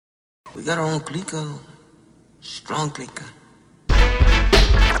We got our own Clika. Strong Clika.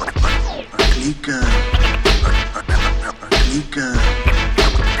 Clika. Clika.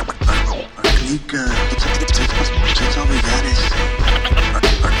 Clika. That's all we got is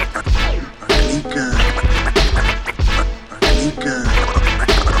Clika. Clika.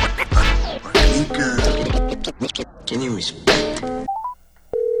 Clika. Can you respect?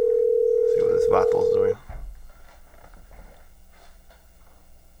 See what this vato's doing.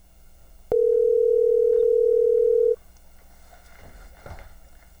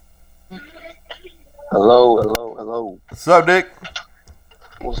 Hello. What's up, Dick?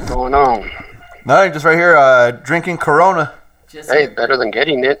 What's going on? Nothing, just right here drinking Corona. Just Hey, better than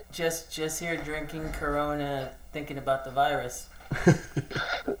getting it. just here drinking Corona, thinking about the virus.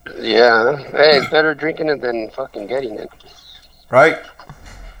 Yeah. Hey, it's better drinking it than fucking getting it. Right?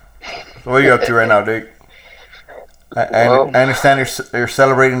 So what are you up to right now, Dick? I understand you're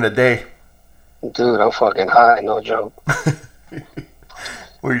celebrating the day. Dude, I'm fucking high, no joke.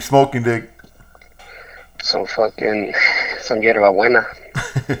 What are you smoking, Dick? Some hierba buena.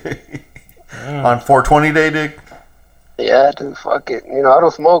 On 420 day, Dick? Yeah, dude, fuck it. You know, I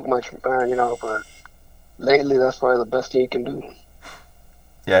don't smoke much, man, but lately that's probably the best thing you can do.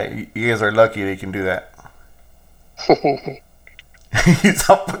 Yeah, you guys are lucky they can do that. He's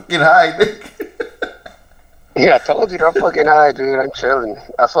all fucking high, Dick. Yeah, I told you I'm fucking high, dude. I'm chilling.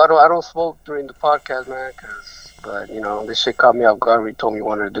 That's why I don't smoke during the podcast, man, but, this shit caught me off guard. He told me he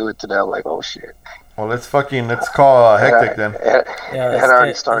wanted to do it today. I'm like, oh, shit. Well, let's call Hectic then. It had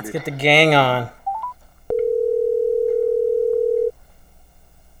already started. Let's get the gang on.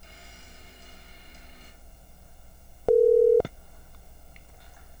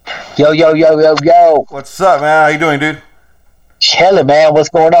 Yo. What's up, man? How you doing, dude? Chillin', man. What's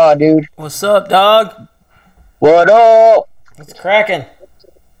going on, dude? What's up, dog? What up? What's cracking?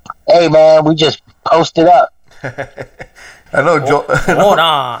 Hey, man, we just posted up. I know Joe. Hold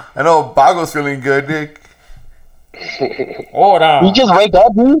on. I know Bago's feeling good, Dick. Hold on. You just wake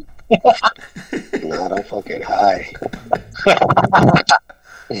up, dude? Nah, I'm fucking high.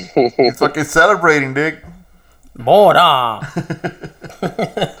 He's fucking celebrating, Dick. Hold on.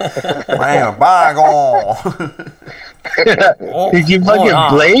 Man, Bago. Did you Hold fucking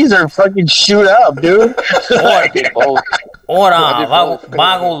on. blaze or fucking shoot up, dude? I did both. Hold I did on. both.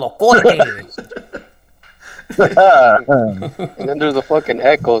 Vago locote. And then there's a fucking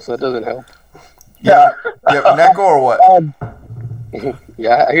echo, so it doesn't help. Yeah, an echo or what?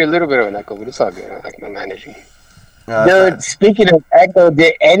 Yeah, I hear a little bit of an echo, but it's all good. I'm managing. Dude, speaking of echo,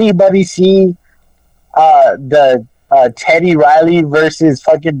 did anybody see the Teddy Riley versus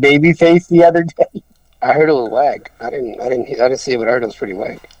fucking Babyface the other day? I heard it was whack. I didn't see it, but I heard it was pretty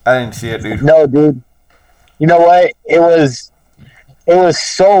whack. I didn't see it, dude. No, dude. You know what? It was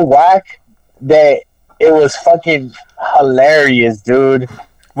so whack that it was fucking hilarious, dude.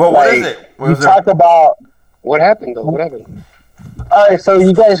 What is it? What You is it? talk about. What happened, though? What happened? All right, so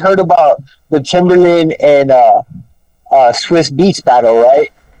you guys heard about the Timberland and Swiss Beats battle,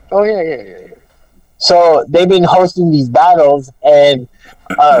 right? Oh, yeah. So they've been hosting these battles, and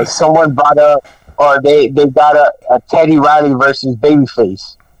someone brought up, or they got a Teddy Riley versus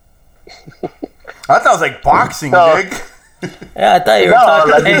Babyface. I thought it was like boxing, So- Dick. Yeah, I thought you were No,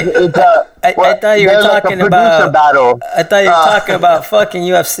 talking. like Hey, it's I thought you were they're like a talking producer about. battle. I thought you were talking about fucking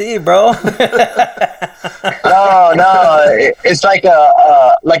UFC, bro. No, it's like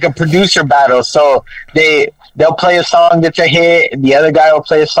a producer battle. So they'll play a song that's a hit, and the other guy will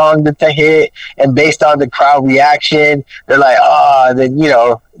play a song that's a hit, and based on the crowd reaction, they're like, then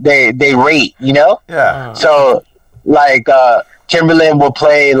they rate, Yeah. So like Timberland will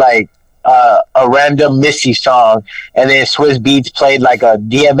play like a random Missy song, and then Swiss Beats played like a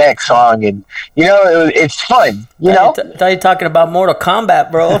DMX song, and it's fun, I thought you were talking about Mortal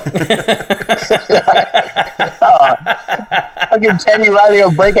Kombat, bro. Fucking Teddy Riley will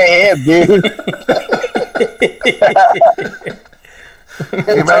break a hip, dude.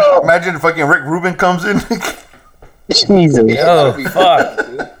 Imagine if fucking Rick Rubin comes in. Jesus. Oh fuck.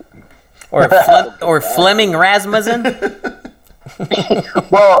 Or Fleming Rasmussen.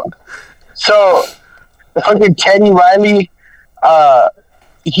 Well, so fucking Teddy Riley,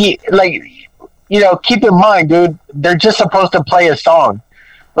 he keep in mind, dude, they're just supposed to play a song.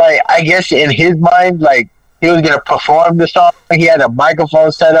 Like, I guess in his mind, like, he was gonna perform the song. He had a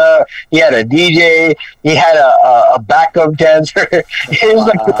microphone set up. He had a DJ. He had a backup dancer. It was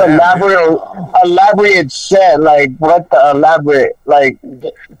like this elaborate set. Like, what the elaborate? Like,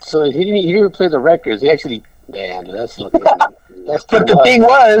 So he didn't play the records. He actually, man, that's but the thing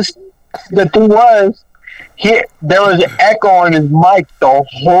was, there was an echo on his mic the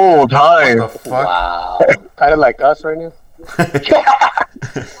whole time. What the fuck? Wow. Kind of like us right now.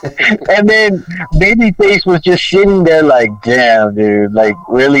 And then Babyface was just sitting there like, damn, dude, like,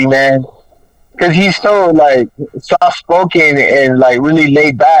 really, man? Because he's so, like, soft-spoken and, like, really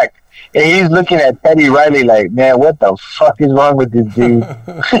laid back. And he's looking at Teddy Riley like, man, what the fuck is wrong with this dude?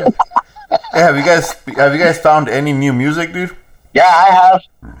 Hey, have you guys found any new music, dude? Yeah, I have.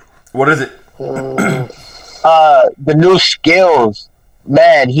 What is it? The new Skills.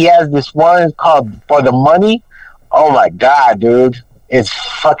 Man, he has this one called For the Money. Oh, my God, dude. It's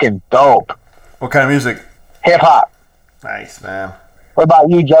fucking dope. What kind of music? Hip-hop. Nice, man. What about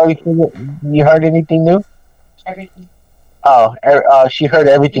you, Joey? You heard anything new? Everything. Oh, she heard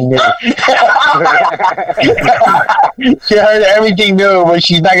everything new. She heard everything new, but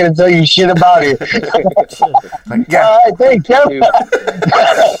she's not gonna tell you shit about it. Like, yeah. All right, thanks, Jeff.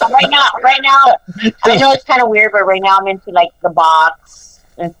 Right now, I know it's kind of weird, but right now I'm into like the box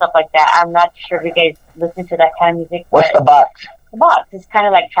and stuff like that. I'm not sure if you guys listen to that kind of music. What's but the box? The box? It's kind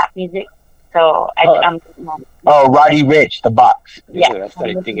of like trap music. So I'm Oh, Roddy Rich, the box. Dude, I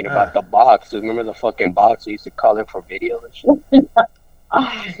started thinking about the box. Dude, remember the fucking box we used to call him for video and shit?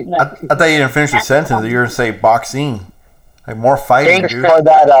 I thought you didn't finish the sentence. You were going to say boxing. Like more fighting, Thanks dude. for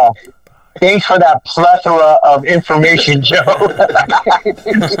that. Thanks for that plethora of information, Joe.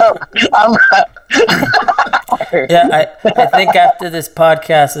 Yeah, I think after this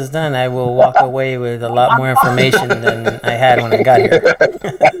podcast is done, I will walk away with a lot more information than I had when I got here.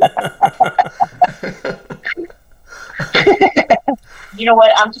 You know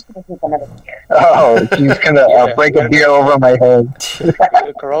what? I'm just gonna take another beer. Oh, she's gonna break a beer over my head.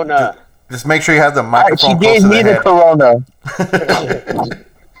 The Corona. Just make sure you have the She microphone close gave to me the the head. Corona.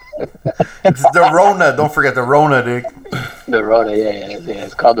 It's the Rona. Don't forget the Rona, Dick. The Rona, yeah.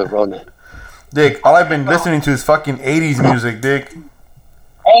 It's called the Rona. Dick, all I've been listening to is fucking 80s music, Dick.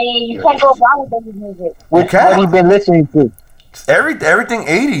 Hey, you can't go wrong with this music. What have you been listening to? Everything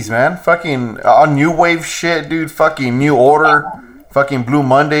 80s, man. Fucking new wave shit, dude. Fucking New Order. Fucking Blue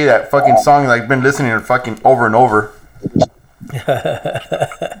Monday. That fucking song that I've been listening to fucking over and over.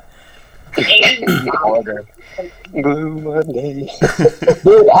 Blue Monday.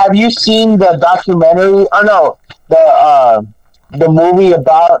 Dude, have you seen the documentary? Oh no, the movie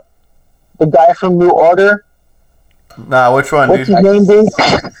about the guy from New Order. Nah, which one, What's dude? his name, dude?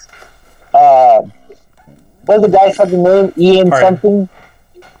 What's the guy's fucking name? Ian Pardon? something.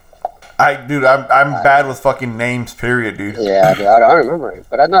 I'm bad with fucking names, period, dude. Yeah, dude, I don't remember it,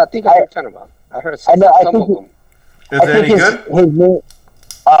 but I think I heard talking about. I heard some, I know, I some think of them. Is I it any think good? his name.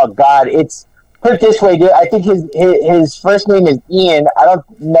 Oh God, it's put it this way, dude. I think his first name is Ian. I don't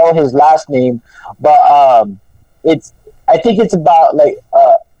know his last name, but I think it's about like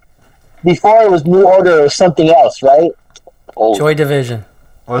before it was New Order or something else, right? Oh, Joy Division.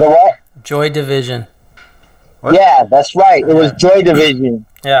 The what? Joy Division. What? Yeah, that's right. It was Joy Division.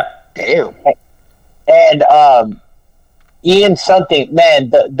 Yeah. damn. And Ian something, man,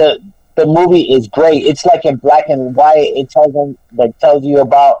 the movie is great. It's like in black and white. It tells you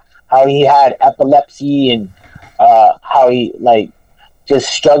about how he had epilepsy and how he like just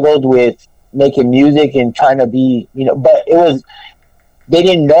struggled with making music and trying to be, but they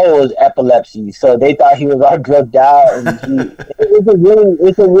didn't know it was epilepsy, so they thought he was all drugged out. And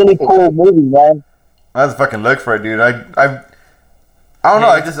it's a really cool movie, man. I have to fucking look for it, dude. I don't know.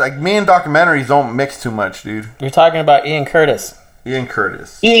 I just like me and documentaries don't mix too much, dude. You're talking about Ian Curtis. Ian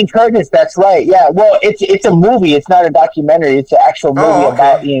Curtis. Ian Curtis, that's right. Yeah, well, it's a movie. It's not a documentary. It's an actual movie Oh, okay.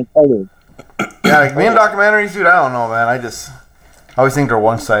 about Ian Curtis. Yeah, like me and documentaries, dude. I don't know, man. I always think they're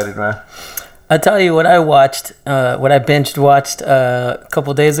one-sided, man. I'll tell you what I watched, what I watched a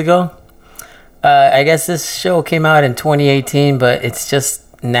couple days ago. I guess this show came out in 2018, but it's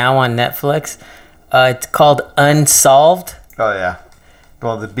just now on Netflix. It's called Unsolved, Oh yeah.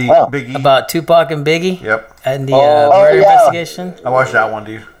 Well, the Oh. Big E. about Tupac and Biggie Yep. and the yeah. murder investigation. I watched that one,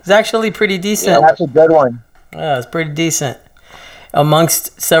 dude. It's actually pretty decent. That's a good one. Yeah, it's pretty decent.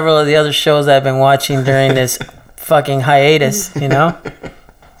 Amongst several of the other shows I've been watching during this fucking hiatus, Yeah,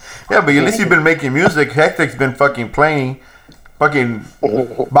 but at least you've been making music. Hectic's been fucking playing. Fucking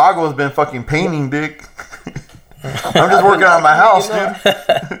Boggle's been fucking painting, dick. I'm just working on my house, dude.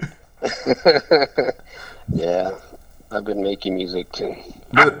 Yeah, I've been making music too.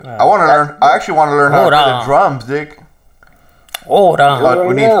 Dude, I actually want to learn how to Hold play the on. drums, dick. Hold on.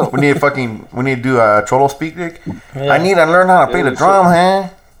 We need to do a Cholo speak, dick. Yeah. I need to learn how to play the drum, huh?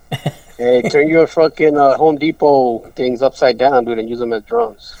 Hey, turn your fucking Home Depot things upside down, dude, and use them as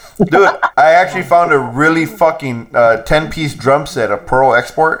drums. Dude, I actually found a really fucking 10-piece drum set, a Pearl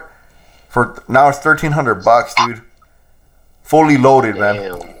Export. For now, it's $1,300, dude. Fully loaded, man.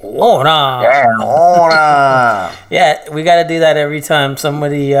 Oh, no. Damn. Oh, nah. Yeah, we got to do that every time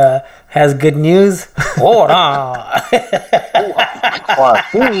somebody has good news. Oh, no.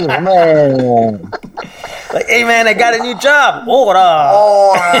 Fuck, man. Like, hey, man, I got a new job. Oh,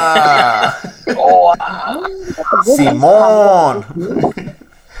 no. Oh, nah. Simon.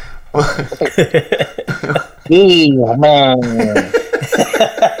 Man.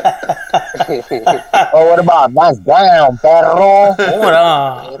 Oh, what about nice down, perro?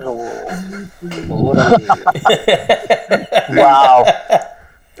 Oh, no. Wow.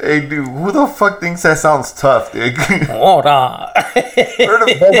 Hey, dude, who the fuck thinks that sounds tough, dude? Oh, no.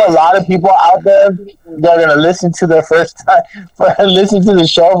 There's a lot of people out there that are gonna listen to the first time, listen to the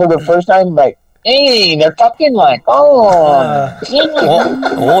show for the first time, like, hey, they're talking like, oh,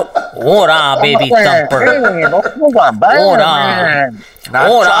 baby thumper. Not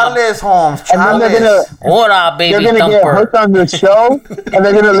Charles Holmes, And then Charles. Baby they're gonna get thumper. hooked on the show, and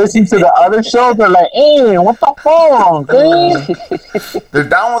they're gonna listen to the other show. They're like, hey, what the fuck? Hey? They're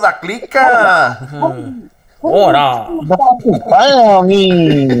down with a clica. The fucking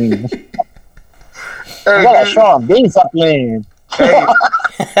clowny. I gotta show them discipline.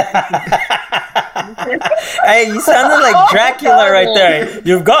 Hey, you sounded like Dracula right there.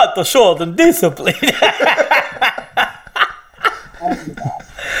 You've got to show them discipline.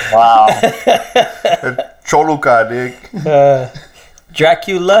 Wow. Choluca, dick.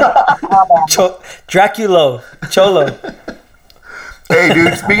 Dracula? Draculo. Cholo. Hey,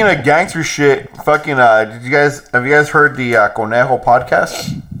 dude, speaking of gangster shit, fucking, have you guys heard the Conejo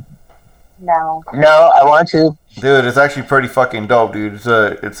podcast? No. No, I want to. Dude, it's actually pretty fucking dope, dude.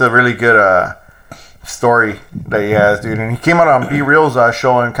 It's a really good story that he has, dude. And he came out on B Real's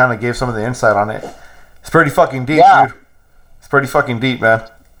show and kind of gave some of the insight on it. It's pretty fucking deep, dude. It's pretty fucking deep, man.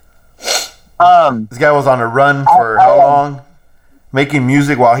 This guy was on a run for how long? Making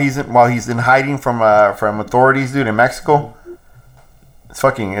music while he's in hiding from authorities, dude, in Mexico.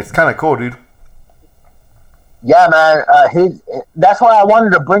 It's kind of cool, dude. Yeah, man. That's why I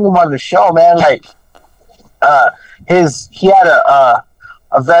wanted to bring him on the show, man. Like, he had a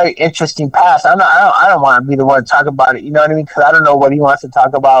very interesting past. I don't want to be the one to talk about it. You know what I mean? Because I don't know what he wants to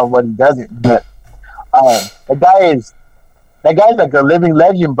talk about and what he doesn't. But the guy's like a living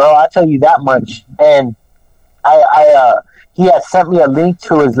legend, bro. I'll tell you that much. And he had sent me a link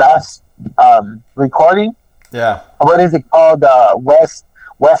to his last recording. Yeah. What is it called? West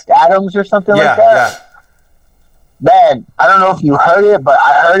Adams or something like that. Yeah. Man, I don't know if you heard it, but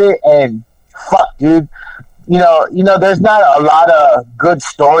I heard it, and fuck, dude. You know, there's not a lot of good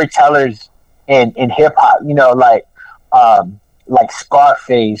storytellers in hip hop. You know, like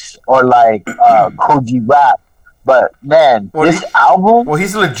Scarface or like Koji Rap. But man, this album. Well,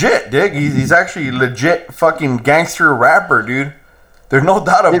 he's legit, Dick. He's actually legit fucking gangster rapper, dude. There's no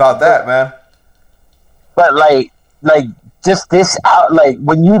doubt about that, man. But like just this out, like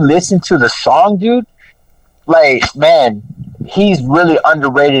when you listen to the song, dude. Like, man, he's really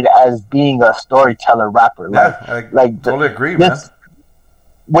underrated as being a storyteller rapper. I totally agree, man.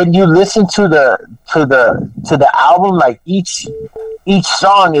 When you listen to the album, like each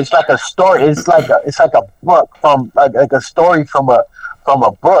song is like a story. It's like a book from like a story from a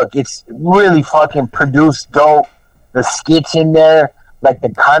book. It's really fucking produced dope. The skits in there, like the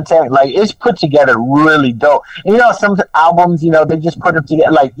content, like it's put together really dope. And, you know, some albums, you know, they just put them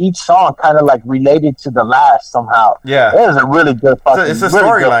together, like each song kind of like related to the last somehow. Yeah, it is a really good fucking. It's a really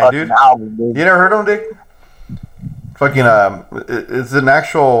storyline, dude. Album, dude. You never heard of him, Dick? Fucking it's an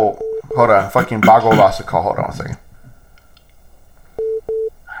actual. Hold on, fucking Bago lost a call. Hold on a second.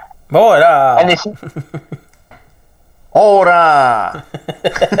 Ora. And it's Ora.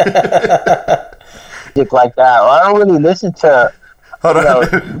 like that. Well, I don't really listen to. Hold on,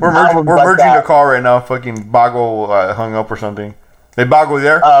 we're albums merging like that. the call right now. Fucking Bago hung up or something. Hey, Bago, you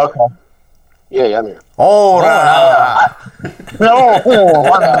there? Oh, okay. Yeah, I'm here. Ora. No, back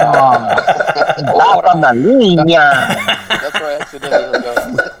on the línea. That's where I accidentally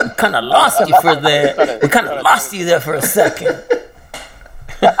hung up. We kind of lost you for there. We kind of lost you there for a second.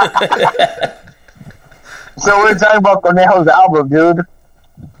 So we're talking about Conejo's album, dude.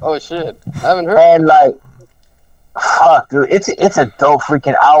 Oh shit, I haven't heard. And like, fuck, dude, it's a dope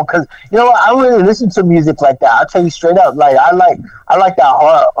freaking album. Cause you know what, I don't really listen to music like that. I'll tell you straight up. Like, I like that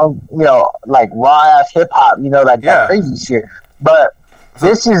hard, you know, like raw ass hip hop. You know, like that crazy shit. But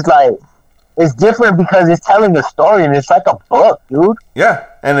this is like, it's different because it's telling a story and it's like a book, dude. Yeah,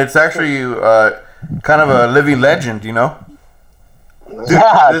 and it's actually kind of a living legend, you know. Dude,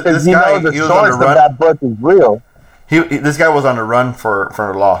 Yeah, this because you guy, know the he was on source the of run. that book is real. this guy was on the run for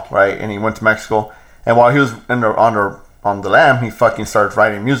the law, right? And he went to Mexico, and while he was on the lam, he fucking started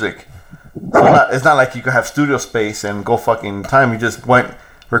writing music. So it's not like you could have studio space and go fucking time. He just went,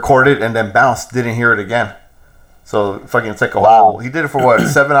 recorded, and then bounced. Didn't hear it again. So fucking it's like a whole. He did it for what,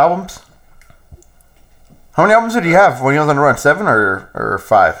 7 albums? How many albums did he have when he was on the run? 7 or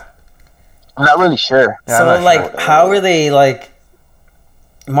 5? I'm not really sure. Yeah, so I'm not like, sure. how are they like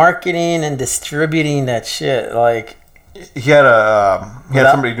marketing and distributing that shit? Like, He had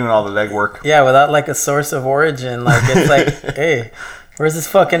somebody doing all the legwork. yeah, without like a source of origin. Like, it's like, hey, where's this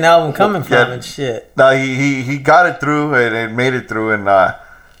fucking album coming from and shit? No, he got it through and it made it through, and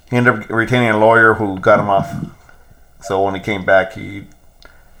he ended up retaining a lawyer who got him off. So when he came back, he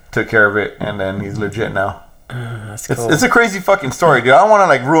took care of it, and then he's legit now. That's cool. It's a crazy fucking story, dude. I don't want to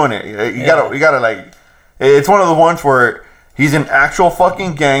like ruin it. You gotta like. It's one of the ones where he's an actual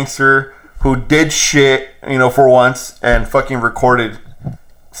fucking gangster who did shit, for once, and fucking recorded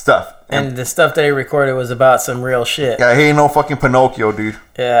stuff. And the stuff that he recorded was about some real shit. Yeah, he ain't no fucking Pinocchio, dude.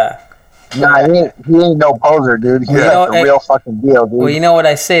 Yeah. Nah, he ain't no poser, dude. He's like the real fucking deal, dude. Well, you know what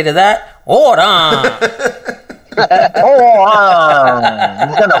I say to that? Hold on. He's gonna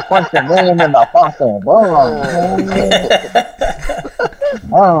punch your name in the fucking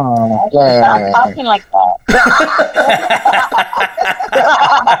Oh, Stop talking like that.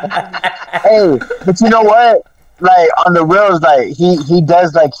 Hey, but you know what? Like on the reels, like he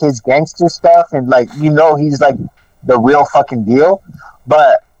does like his gangster stuff, and like he's like the real fucking deal.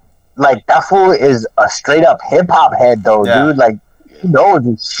 But like that fool is a straight up hip hop head, though, dude. Like he knows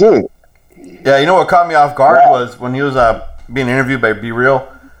his shit. Yeah, you know what caught me off guard was when he was being interviewed by Be Real.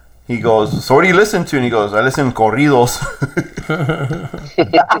 He goes, "So what do you listen to?" And he goes, "I listen to corridos."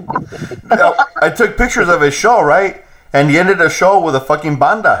 I took pictures of his show, right? And he ended the show with a fucking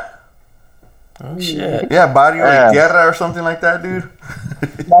banda. Oh shit. Yeah, Barrio de Tierra or something like that, dude.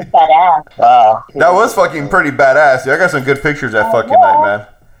 That's badass. Wow. That was fucking pretty badass, dude. I got some good pictures that fucking night, man.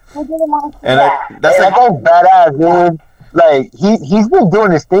 And that's Hey, like, that's badass, dude. Like he's been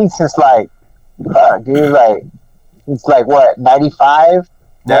doing this thing since like, dude, like it's like what 95,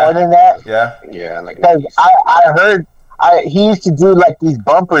 more than that. yeah. Yeah, like Because I heard he used to do like these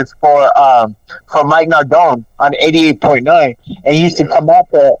bumpers for Mike Nardone on 88.9, and he used to come out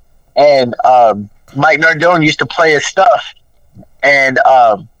there, and Mike Nardone used to play his stuff, and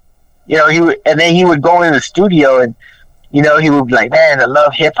he would go in the studio and. He would be like, man, I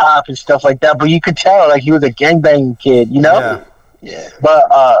love hip hop and stuff like that. But you could tell, like, he was a gangbanging kid, Yeah. yeah.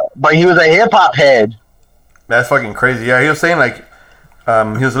 But he was a hip hop head. That's fucking crazy. Yeah, he was saying like,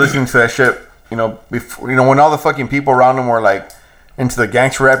 he was listening to that shit, before, when all the fucking people around him were like into the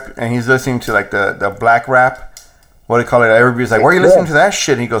gangster rap, and he's listening to like the black rap. What do you call it? Everybody's like, why are you listening to that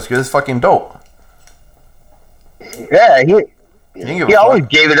shit? And he goes, 'cause it's fucking dope. Yeah, he always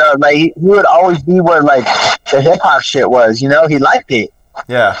gave it up. Like he would always be where like the hip hop shit was. He liked it.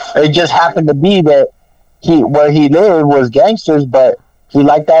 Yeah. It just happened to be that where he lived was gangsters, but he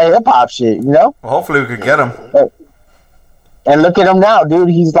liked that hip hop shit. Well, hopefully we could get him. And look at him now, dude.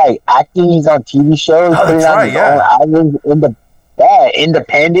 He's like acting. He's on TV shows. Oh, that's right. Yeah. Albums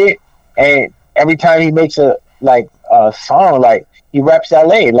independent. And every time he makes a song, like he raps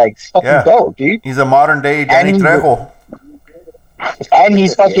LA. Like it's fucking dope, dude. He's a modern day Danny Trejo. And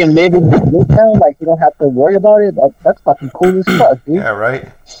he's fucking living in Midtown, like you don't have to worry about it. That's fucking cool as fuck, dude. Yeah, right.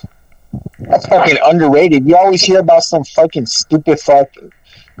 That's fucking underrated. You always hear about some fucking stupid fucking,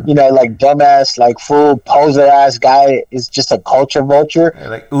 like dumbass, like fool poser ass guy is just a culture vulture. Yeah,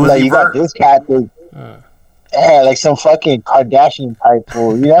 like Uzi like you Vert. got this cat, dude. Yeah, like some fucking Kardashian type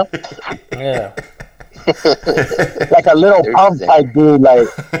fool, Yeah. like a little pump type dude,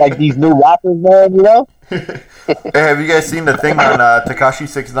 like these new rappers, man. Hey, have you guys seen the thing on Tekashi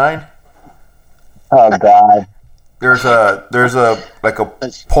 6ix9ine? Oh god. There's a like a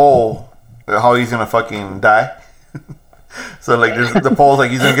poll how he's gonna fucking die. So like there's the polls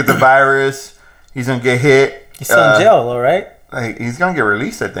like he's gonna get the virus, he's gonna get hit. He's still in jail though, right? Like, he's gonna get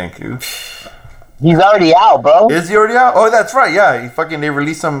released, I think, dude. He's already out, bro. Is he already out? Oh, that's right. Yeah, they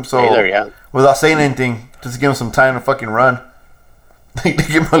released him so He's already out. without saying anything, just to give him some time to fucking run. They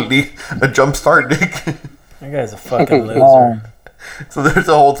give him a jump start, Dick. That guy's a fucking loser. So there's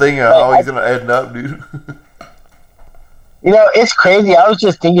a whole thing how he's gonna end up, dude. It's crazy. I was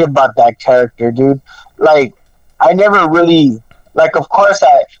just thinking about that character, dude. Like, I never really like. Of course,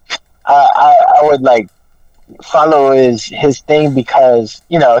 I would like follow his thing because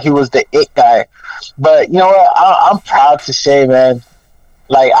he was the it guy. But you know what? I'm proud to say, man.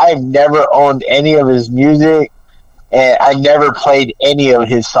 Like, I've never owned any of his music, and I never played any of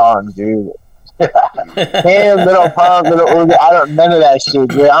his songs, dude. Him, Little Pump, Little Uzi. None of that shit,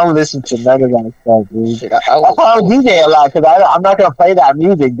 dude. I don't listen to none of that stuff, dude. Shit, That's why I don't DJ a lot, because I'm not gonna play that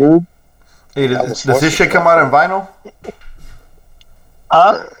music, dude. Hey, does this shit come out in vinyl?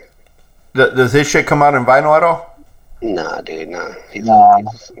 Huh? Does this shit come out in vinyl at all? Nah, dude, nah. He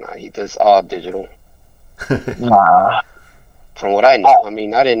does all digital. Nah. From what I know, I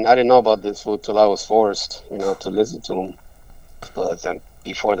mean, I didn't know about this fool till I was forced, to listen to him. But then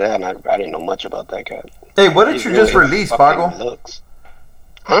before that, I didn't know much about that guy. Hey, what did you just release, Bago? Looks.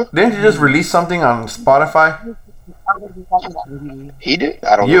 Huh? Didn't you just release something on Spotify? He did?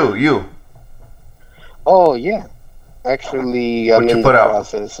 I don't know. You. Oh, yeah. Actually, I'm in the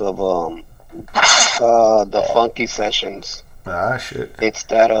process of the Funky Sessions. Ah, shit. It's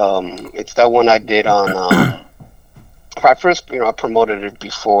that one I did on I first I promoted it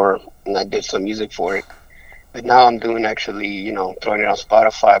before and I did some music for it. But now I'm doing actually, throwing it on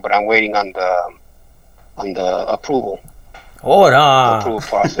Spotify, but I'm waiting on the approval. Hold on. Approval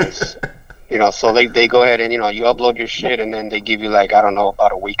process. So they go ahead and you upload your shit and then they give you like, I don't know,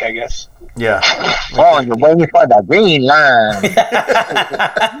 about a week, I guess. Yeah. Oh, you're waiting for the green line.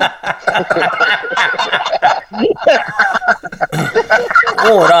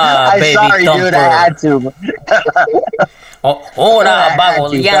 Ora, baby sorry, dude, I had to. Ora,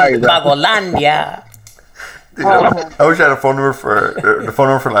 Bagolandia. Dude, I wish I had a phone number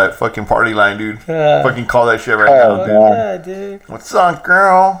for like fucking party line, dude. Fucking call that shit right now. Yeah, dude. What's up,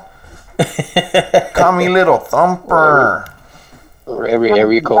 girl? Call me Little Thumper.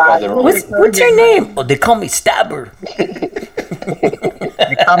 Every code by their own. What's your name? Oh, they call me Stabber.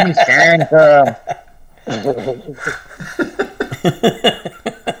 They call me Santa.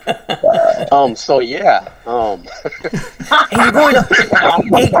 So yeah. Hey, you're going.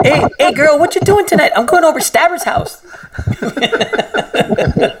 Hey, girl, what you doing tonight? I'm going over Stabber's house.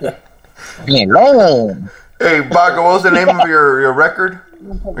 Hello. Hey, Bago, what was the name of your record?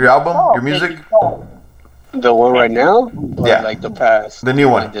 Your album? Your music? The one right now? Or Yeah. like the past? The new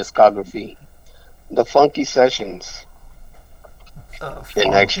one. My discography. The Funky Sessions.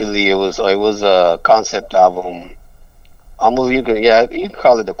 And actually, it was a concept album. Almost you can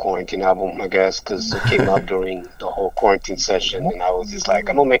call it the quarantine album, I guess, because it came out during the whole quarantine session, and I was just like,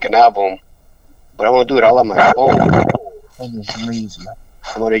 I'm gonna make an album, but I'm gonna do it all on my phone. I'm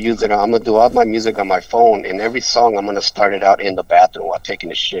gonna use it. I'm gonna do all my music on my phone, and every song I'm gonna start it out in the bathroom while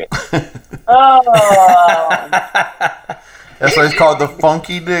taking a shit. Oh. That's why it's called the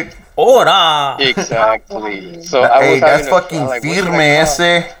Funky Dick. Ora. Exactly. So Hey, that's fucking firme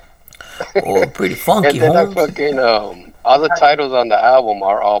ese. Oh, pretty funky, And then I Holmes. fucking all the titles on the album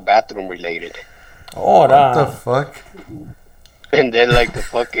are all bathroom related. What the Ora. fuck? And then like the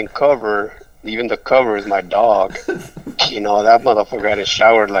fucking cover, even the cover is my dog. That motherfucker hadn't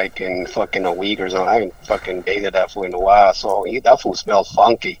showered like in fucking a week or something. I haven't fucking dated that fool in a while, so that fool smells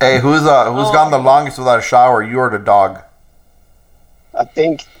funky. Hey, who's gone the longest without a shower? You or the dog? I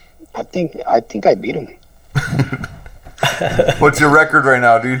think I beat him. What's your record right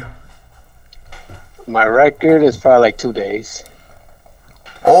now, dude? My record is probably like 2 days.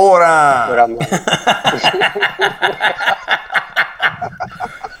 But Ora! I'm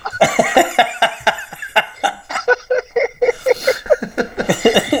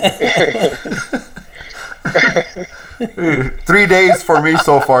 3 days for me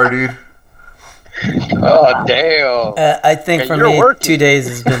so far, dude. oh damn. I think for You're me, working. 2 days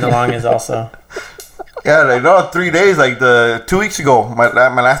has been the longest also. Yeah, like, no, 3 days. Like 2 weeks ago, my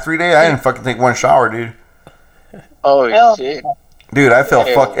last 3 days, I didn't fucking take one shower, dude. Oh shit. Dude, I felt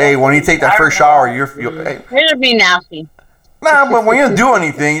fuck. Hey, when you take that first shower, you're hey. It'll be nasty. Nah, but when you don't do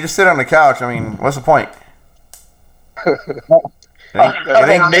anything, you just sit on the couch. I mean, what's the point? It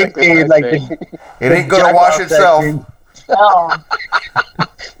ain't gonna wash itself. Oh.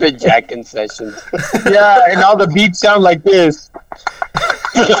 The jacking sessions. Yeah, and all the beats sound like this.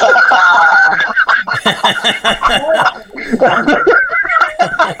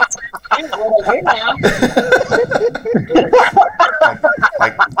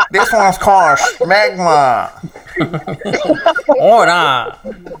 Like this one's called Magma. Ora.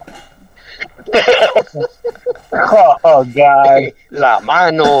 Oh God. La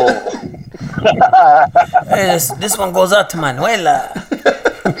mano. Hey, this one goes out to Manuela.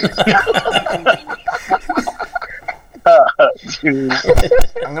 Dude.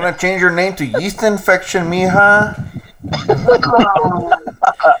 I'm gonna change your name to Yeast Infection, mija.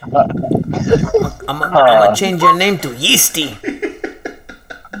 I'm gonna change your name to Yeasty.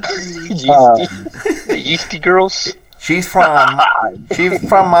 Yeasty. The Yeasty girls. She's from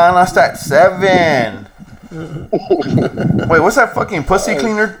Manastat 7. Wait, what's that fucking pussy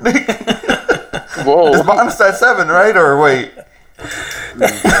cleaner? Whoa. Is Montana 7, right? Or wait.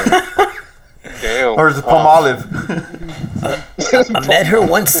 Damn. Or is it Palm Olive? I met her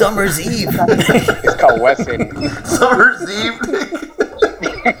one summer's eve. It's called Wesson. Summer's Eve.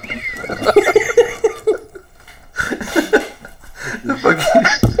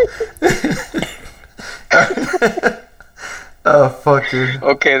 Oh, fuck, dude.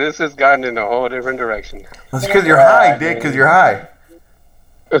 Okay, this has gotten in a whole different direction. That's because you're high, Dick, because you're high.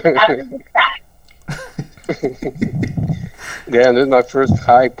 Damn, this is my first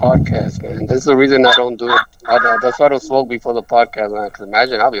high podcast, man. This is the reason I don't do it. That's why I don't smoke before the podcast, man. Because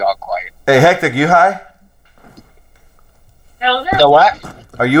imagine I'll be all quiet. Hey, Hectic, you high? The what?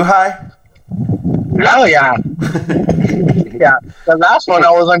 Are you high? Oh yeah. Yeah. The last one I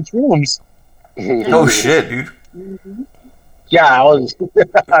was on shrooms. Oh, shit, dude. Yeah, I was.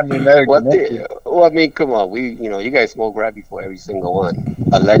 I mean, Well, I mean, come on. You guys smoke right before every single one,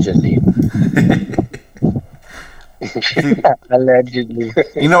 allegedly. Allegedly.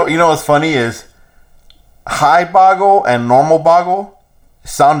 You know what's funny is high boggle and normal boggle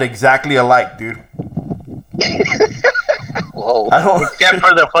sound exactly alike, dude. Whoa. I don't. Except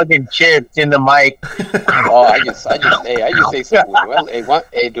for the fucking chips in the mic. Oh, I just say some buñuelos.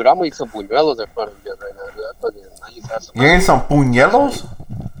 Hey, dude, I'm gonna eat some buñuelos in front of you right now, dude. I just have some. You're in some puñelos?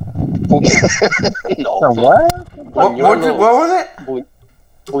 No. The what? What was it?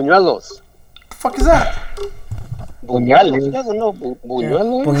 Buñuelos. The fuck is that? Puñales. You guys don't know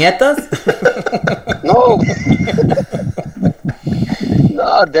buñuelos? Puñetas? No.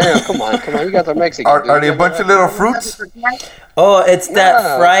 No, damn, come on. You guys are Mexican. Are they a bunch of little fruits? Oh, it's that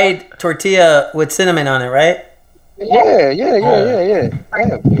Yeah. fried tortilla with cinnamon on it, right? Yeah. Damn, you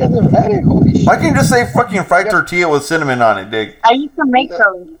guys never had it? Holy shit. Why can't you just say fucking fried tortilla with cinnamon on it, Dick? I used to make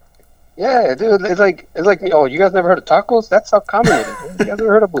those. Yeah, dude, it's like, oh, you guys never heard of tacos? That's how common it is. You guys ever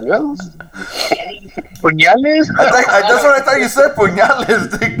heard of buñuelos? Puñales? That's what I thought you said, puñales,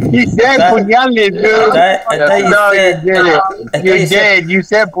 Dick. He said puñales, dude. I thought you No, said. you didn't. You did. You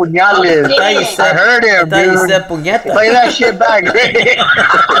said puñales. I thought you I said. heard I him, thought you dude. said puñetas. Play that shit back,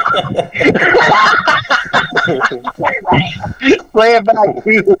 Play it back,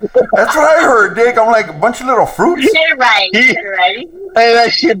 dude. That's what I heard, Dick. I'm like, a bunch of little fruits? You're right. You're right. Play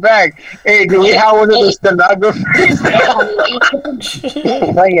that shit back. Hey, do we have one of the stenographers?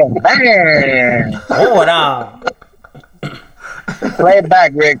 Play it back. Hold on. Play it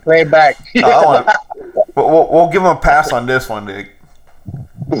back, Rick. Play it back. We'll give him a pass on this one, Dick.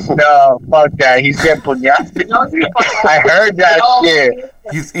 No, fuck that. He said puñales. I heard that shit.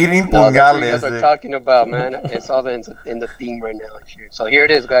 He's eating No, that's what you puñales, guys are Dick. talking about, man. It's all in the theme right now and shit. So here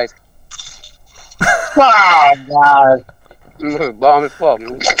it is, guys. Oh, God. Bomb as fuck.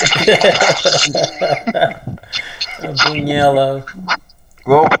 Buñuelo.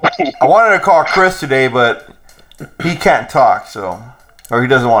 Well, I wanted to call Chris today, but he can't talk, so. Or he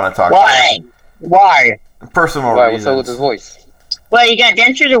doesn't want to talk. Why? Why? Personal Why? What's up with his reasons. voice? Well, you got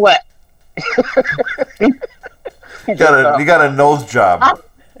dentures or what? You got a nose job.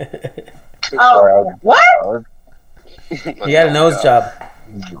 Oh, what? You got a nose job.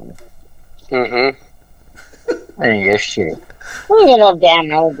 Mm-hmm. I didn't get shit. You get no damn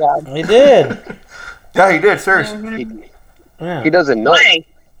nose job. He did. Yeah, he did, seriously. Yeah. He doesn't know. Why?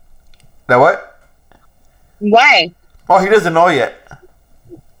 That what? Why? Oh, he doesn't know yet.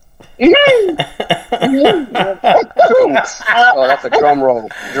 Oh, that's a drum roll.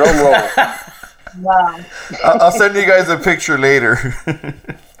 Drum roll. Wow. I'll send you guys a picture later.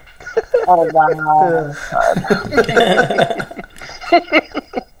 Oh, wow.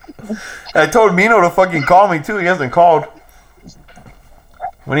 I told Mino to fucking call me too. He hasn't called.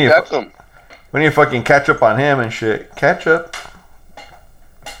 We need Text to him. fucking catch up on him and shit. Catch up.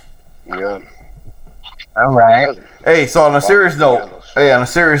 Yeah. All right. Hey, so on a serious note.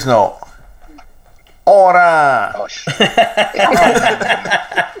 Ora. Oh, shit.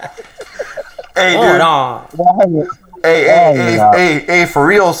 Hey, Hold dude. on. Hey, for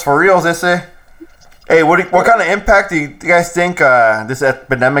reals, ese. Hey, what kind of impact do you guys think this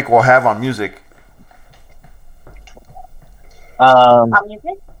epidemic will have on music?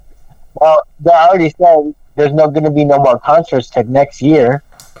 Music? Well, they already said there's going to be no more concerts till next year.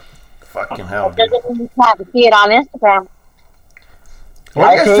 Fucking hell, dude. Doesn't mean you have to see it on Instagram.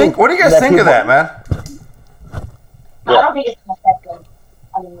 What do you guys think of that, man? I don't think it's effective.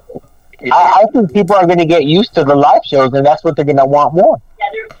 I mean, I think people are going to get used to the live shows, and that's what they're going to want more. yeah,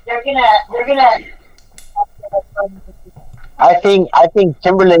 they're gonna. I think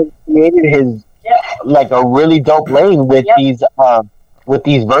Timberlake created his like a really dope lane with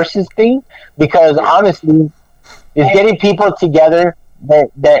these verses thing, because honestly, it's getting people together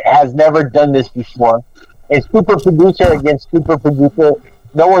that has never done this before. It's super producer against super producer.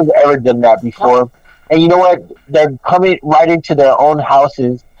 No one's ever done that before. And you know what? They're coming right into their own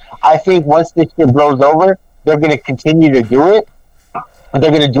houses. I think once this shit blows over, they're going to continue to do it. But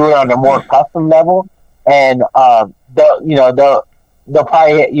they're going to do it on a more custom level. And they'll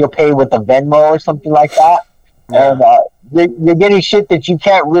probably you'll pay with a Venmo or something like that. Yeah. And you're getting shit that you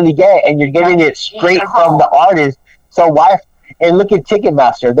can't really get, and you're getting it straight from the artist. So why? And look at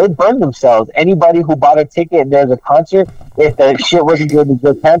Ticketmaster; they burn themselves. Anybody who bought a ticket and there's a concert, if the shit wasn't going to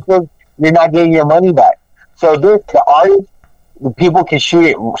get canceled, you're not getting your money back. So the artist, the people can shoot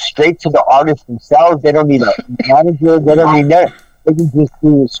it straight to the artist themselves. They don't need a manager. They don't need that. They can just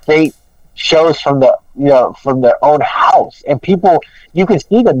do straight shows from their own house, and people, you can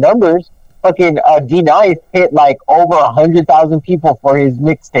see the numbers. Fucking D-Nice hit like over 100,000 people for his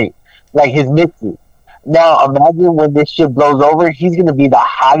mixtape, like his mixes. Now imagine when this shit blows over, he's gonna be the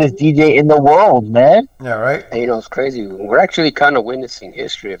hottest DJ in the world, man. Yeah, right. And, it's crazy. We're actually kind of witnessing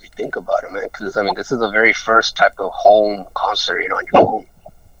history if you think about it, man. Because this is the very first type of home concert, on your own.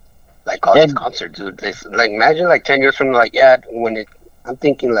 Like all these concerts, dude. Like imagine like 10 years from now, like I'm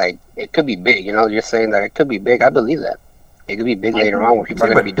thinking like it could be big. You're saying that it could be big. I believe that. It could be big later on when people are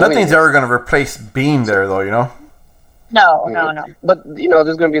going to be doing it. Nothing's ever going to replace being there, though, No. But,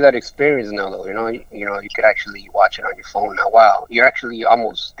 there's going to be that experience now, though, you could actually watch it on your phone now. Wow, you're actually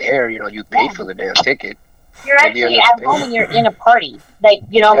almost there, you paid for the damn ticket. You're actually at home and you're in a party. Like,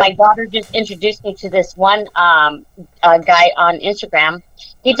 my daughter just introduced me to this one guy on Instagram.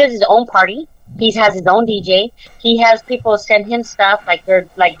 He does his own party. He has his own DJ. He has people send him stuff, like they're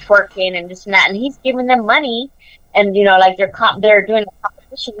like twerking and this and that, and he's giving them money. And like they're doing a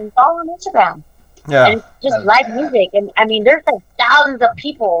competition, and it's all on Instagram. Yeah, and it's just live music, and I mean, there's like thousands of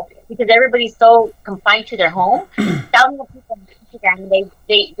people because everybody's so confined to their home. Thousands of people on Instagram, and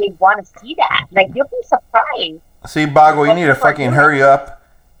they want to see that. Like you'll be surprised. See, Bago, you need to fucking hurry up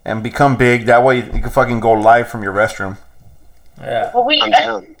and become big. That way, you can fucking go live from your restroom. Yeah. Well, I'm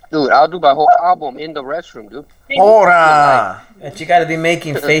down. Dude, I'll do my whole album in the restroom, dude. Ora! But you gotta be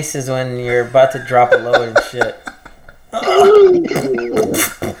making faces when you're about to drop a load and shit. Like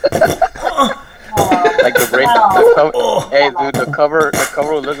the Ray, hey dude, the cover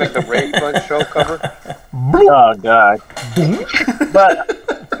will look like the Ray Gun show cover. Oh god.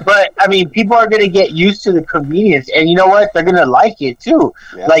 but I mean, people are gonna get used to the convenience, and you know what? They're gonna like it too.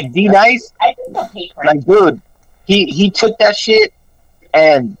 Yeah. Like D-Nice, like dude, he took that shit,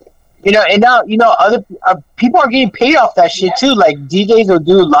 and and now other people are getting paid off that shit too. Like DJs will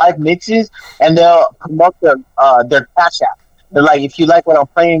do live mixes and they'll promote their cash app. They're like, if you like what I'm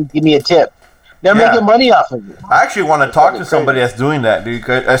playing, give me a tip. They're making money off of it. I actually want to talk to somebody that's doing that, dude.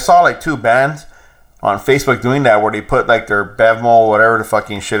 I saw like 2 bands on Facebook doing that where they put like their Bevmo, whatever the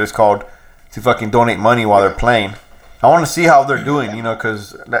fucking shit is called, to fucking donate money while they're playing. I want to see how they're doing,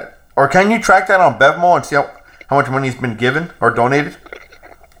 because that. Or can you track that on Bevmo and see how much money's been given or donated?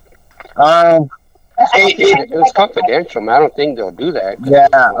 It's confidential, man. I don't think they'll do that. Yeah,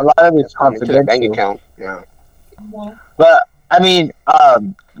 a lot of it's confidential. Bank account. Yeah. But I mean,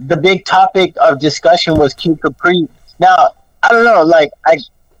 the big topic of discussion was Kid Capri. Now, I don't know,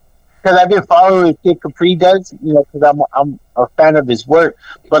 because I've been following what Kid Capri does, because I'm a fan of his work.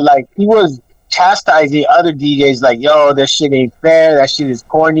 But like, he was chastising other DJs, like, yo, that shit ain't fair. That shit is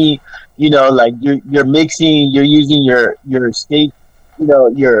corny. Like you're mixing, you're using your state.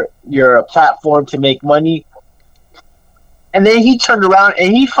 Your platform to make money, and then he turned around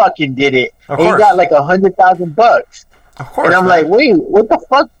and he fucking did it. And he got like $100,000. Of course, and I'm like, wait, what the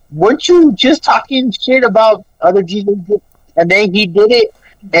fuck? Weren't you just talking shit about other DJs? And then he did it,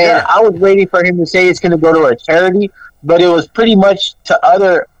 and I was waiting for him to say it's going to go to a charity, but it was pretty much to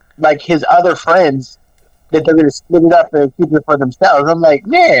his other friends that they're going to split it up and keep it for themselves. I'm like,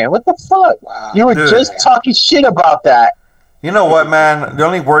 man, what the fuck? Wow, you were just talking shit about that. You know what, man? The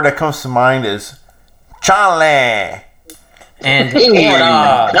only word that comes to mind is Charlie. And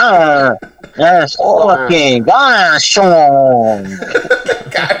that's fucking gosh.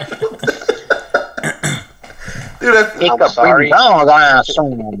 Dude, I'm sorry. I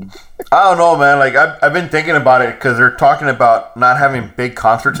don't know, man. Like I've been thinking about it because they're talking about not having big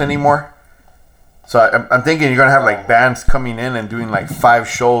concerts anymore. So I'm thinking you're gonna have like bands coming in and doing like 5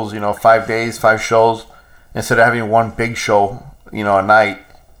 shows. 5 days, 5 shows. Instead of having one big show, a night.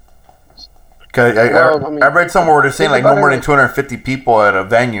 Cause I read somewhere where they're saying like no more than 250 people at a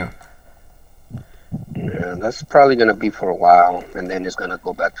venue. Yeah, that's probably gonna be for a while, and then it's gonna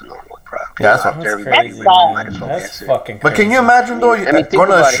go back to normal. Probably. Yeah, that's crazy. That's fucking crazy. But can you imagine though, going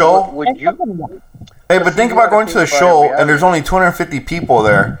to a show? Would you? Hey, but think about going to a show and there's only 250 people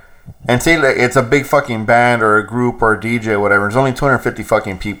there, and say like it's a big fucking band or a group or a DJ or whatever. There's only 250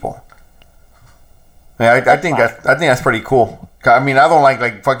 fucking people. Yeah, I think that's pretty cool. I mean, I don't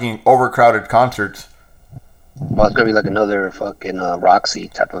like fucking overcrowded concerts. Well, it's gonna be like another fucking Roxy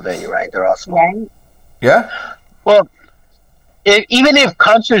type of venue, right? They're all small. Right? Yeah. Well, even if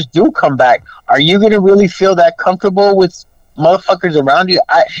concerts do come back, are you gonna really feel that comfortable with motherfuckers around you?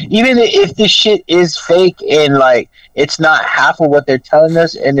 Even if this shit is fake and like it's not half of what they're telling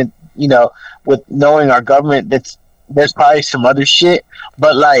us, and it, you know, with knowing our government, there's probably some other shit.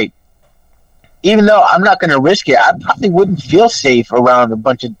 But like, even though I'm not gonna risk it, I probably wouldn't feel safe around a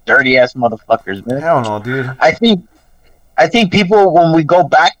bunch of dirty ass motherfuckers, man. Hell no, dude. I think people, when we go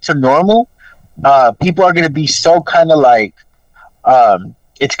back to normal, people are gonna be so kind of like,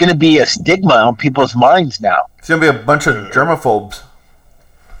 it's gonna be a stigma on people's minds now. It's gonna be a bunch of germaphobes.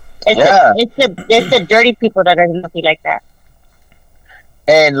 It's the dirty people that are gonna be like that.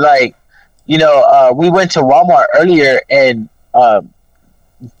 And like, you know, we went to Walmart earlier, and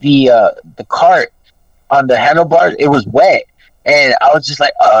the cart on the handlebars, it was wet, and I was just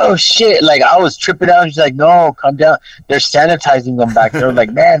like, oh shit! Like I was tripping out. She's like, no, calm down. They're sanitizing them back there.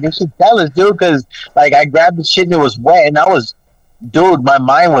 Like, man, they should tell us, dude, because like I grabbed the shit and it was wet, and dude, my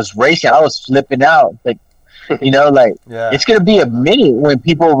mind was racing. I was flipping out. Like, you know, like it's gonna be a minute when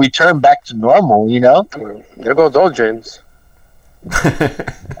people return back to normal. You know, There goes those gyms.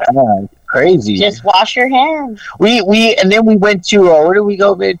 Crazy. Just wash your hands. And then we went to where did we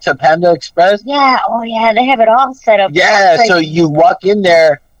go? Man? To Panda Express. Yeah. Oh yeah, they have it all set up. Yeah. So you walk in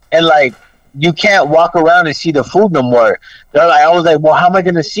there and like you can't walk around and see the food no more. They're like, I was like, well, how am I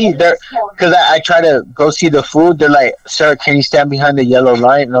gonna see? Because I try to go see the food. They're like, sir, can you stand behind the yellow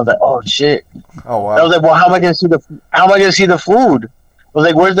line? And I was like, oh shit. Oh wow. I was like, well, how am I gonna see the food? I was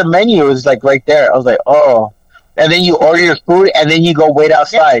like, where's the menu? It was like right there. I was like, oh. And then you order your food, and then you go wait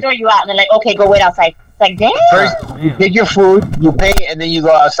outside. They throw you out, and they're like, okay, go wait outside. It's like, damn. First, you pick your food, you pay, and then you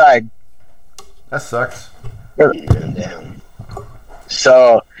go outside. That sucks. Damn.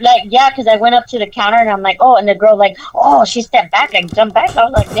 So, like, yeah, because I went up to the counter, and I'm like, oh, and the girl, like, oh, she stepped back, like, jumped back. I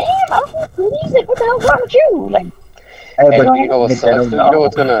was like, damn, I was like, please, like, what the hell's wrong with you? Like, but you know what sucks? You know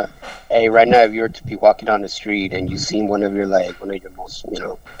what's gonna? Hey, right now, if you were to be walking down the street and you seen one of your most, you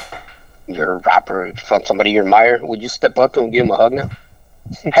know, your rapper, somebody you admire, would you step up to him and give him a hug now?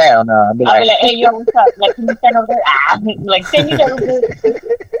 Hell no. I'd be like, hey, yo, what's up? Like, can you stand over there? Like, can you stand over there?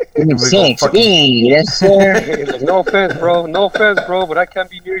 Yes, sir. Like, no offense, bro, but I can't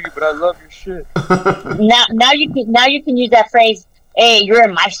be near you, but I love your shit. now you can use that phrase. Hey, you're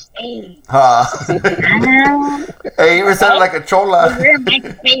in my space. Hey, you were sounding like a chola. You're in my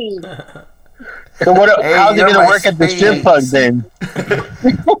space. So how's it gonna work at the strip club then?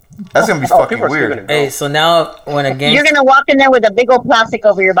 That's gonna be fucking weird. Hey, so now when a gang, you're gonna walk in there with a big old plastic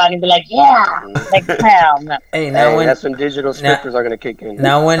over your body and be like, yeah, like hell no. Hey, now when that's when digital strippers are gonna kick in.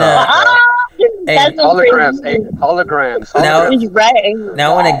 Now when holograms.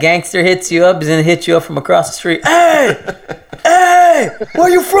 Now when a gangster hits you up, he's gonna hit you up from across the street. Hey, where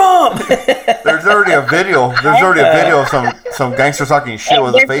you from? There's already a video. Of some gangster talking shit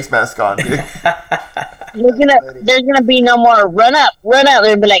with a face mask on, dude. There's gonna be no more run up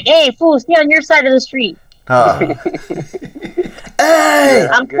and be like, hey, fool, stay on your side of the street. Hey,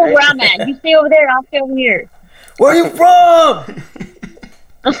 I'm cool where I'm at. You stay over there, I'll stay over here. Where you from?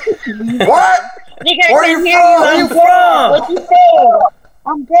 What? Where you from? What you say?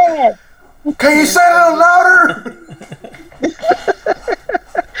 I'm dead. Can you say it a little louder?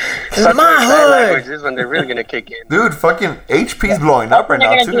 It's my hood. This is when they're really gonna kick in. Dude, fucking HP's blowing up right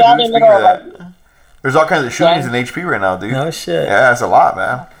now too, dude. There's all kinds of shootings in HP right now, dude. No shit. Yeah, that's a lot,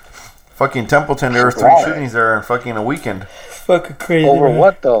 man. Fucking Templeton, there were 3 shootings there in fucking a weekend. Fucking crazy. Over man.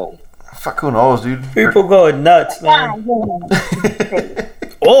 what though? Fuck, who knows, dude? People going nuts, man.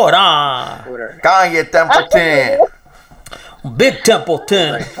 Ora! Kanye Templeton. Big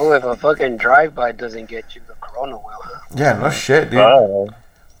Templeton. Like, oh, if a fucking drive-by doesn't get you, the corona will, huh? Yeah, no shit, dude.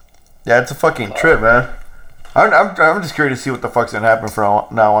 Yeah, it's a fucking trip, man. I'm just curious to see what the fuck's gonna happen from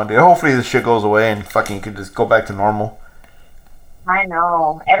now on, dude. Hopefully this shit goes away and fucking could just go back to normal. I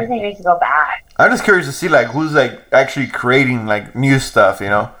know. Everything needs to go back. I'm just curious to see like who's like actually creating like new stuff, you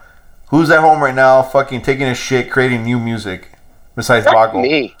know? Who's at home right now fucking taking a shit, creating new music besides Bago?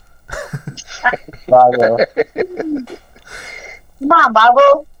 Me. Bago. Come on,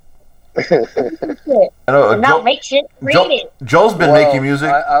 Bago. I know, now make shit, create it. Joe's been making music.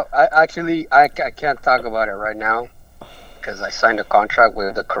 I can't talk about it right now. because I signed a contract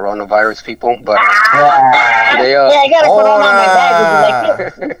with the coronavirus people. But they Yeah, I got a corona on my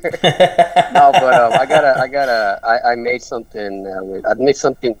bag. Would you like it? no, but I made something. I made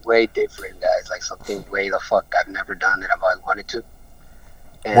something way different, guys. Like something way the fuck I've never done that I've always wanted to.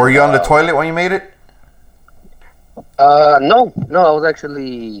 And, Were you on the toilet when you made it? No, I was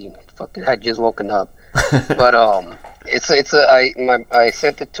actually fucking had just woken up. But I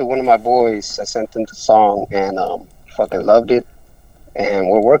sent it to one of my boys. I sent him the song and fucking loved it. And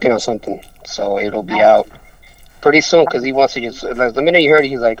we're working on something, so it'll be out pretty soon. Cause he wants to just like, the minute he heard it,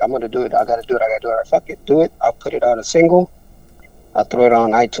 he's like, "I'm gonna do it. I gotta do it. Right, fuck it, do it. I'll put it out a single. I'll throw it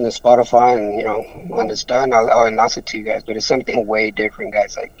on iTunes, Spotify, and when it's done, I'll announce it to you guys. But it's something way different,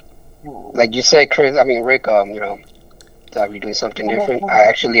 guys. Like you said, Chris. I mean, Rick. Are you doing something different? I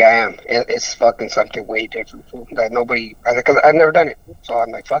am. It's fucking something way different that nobody. Because I've never done it, so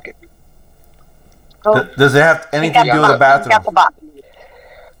I'm like, fuck it. Does it have anything to do with the bathroom?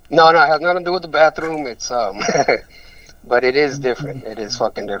 No, it has nothing to do with the bathroom. It's but it is different. It is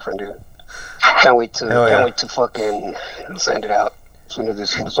fucking different, dude. Can't wait to fucking send it out as soon as the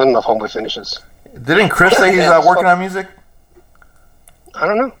homeboy finishes. Didn't Chris say he's working on music? I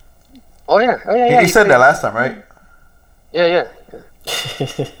don't know. Oh yeah. He said that last time, right? Yeah.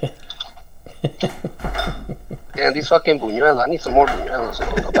 These fucking buñuelos. I need some more buñuelos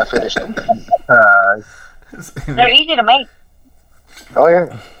if I finish them. They're easy to make. Oh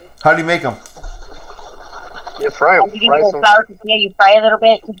yeah. How do you make them? You fry them. You fry a little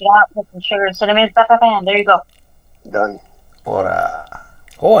bit, cook it out, put some sugar and cinnamon stuff up, and there you go. Done. Ora.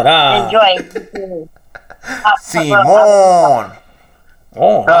 Enjoy. Simón.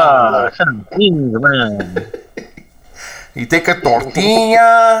 You take a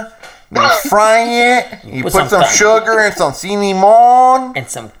tortilla, you fry it, you put some sugar and some cinnamon. And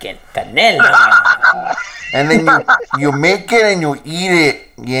some canela. And then you make it and you eat it.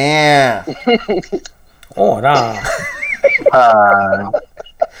 Yeah. Ora.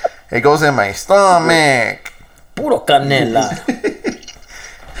 It goes in my stomach. Puro canela.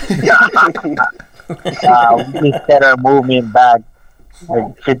 We just set our movement back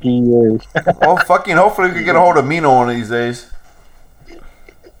like 50 years. Well, fucking hopefully we can get a hold of Mino one of these days.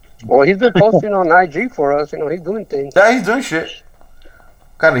 Well, he's been posting on IG for us. He's doing things. Yeah, he's doing shit.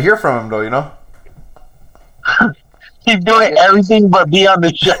 Gotta hear from him though, you know? He's doing everything but be on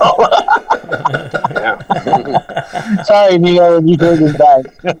the show. Yeah. Sorry, Neo, you heard this back.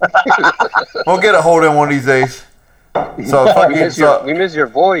 We'll get a hold of him one of these days. So we miss your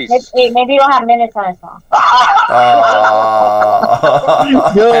voice. Maybe you don't have minutes on a song.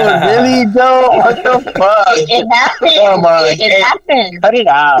 Dude, really, Joe? What the fuck? It happens. Come on, It happens. cut it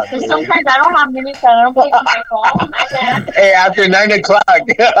out. Because sometimes I don't have minutes and I don't pay for my phone. Hey, after 9 o'clock.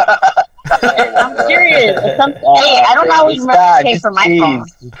 I'm serious. Hey, I don't always remember to pay for my phone.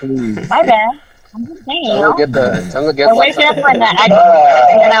 Please. My bad. I'm just saying, you know. Time to get I'm waking up when and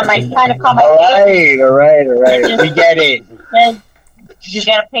I'm like trying to call my All right. We get it. Then you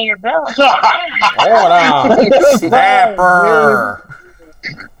gotta pay your bills. Snapper.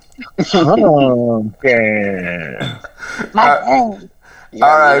 Okay. My All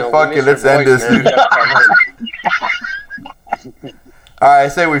right, fuck it. Let's end this, dude. All right, I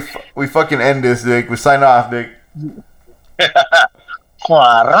say we fucking end this, Dick. We sign off, Dick.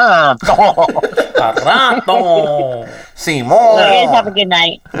 Simón. You guys have a good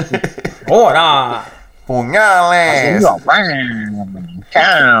night. Ora. Puñales.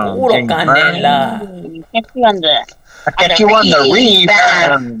 Puro canela. Catch you on the reef.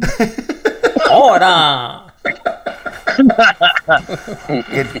 Ora.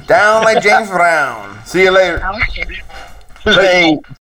 Get down like James Brown. See you later. Hey.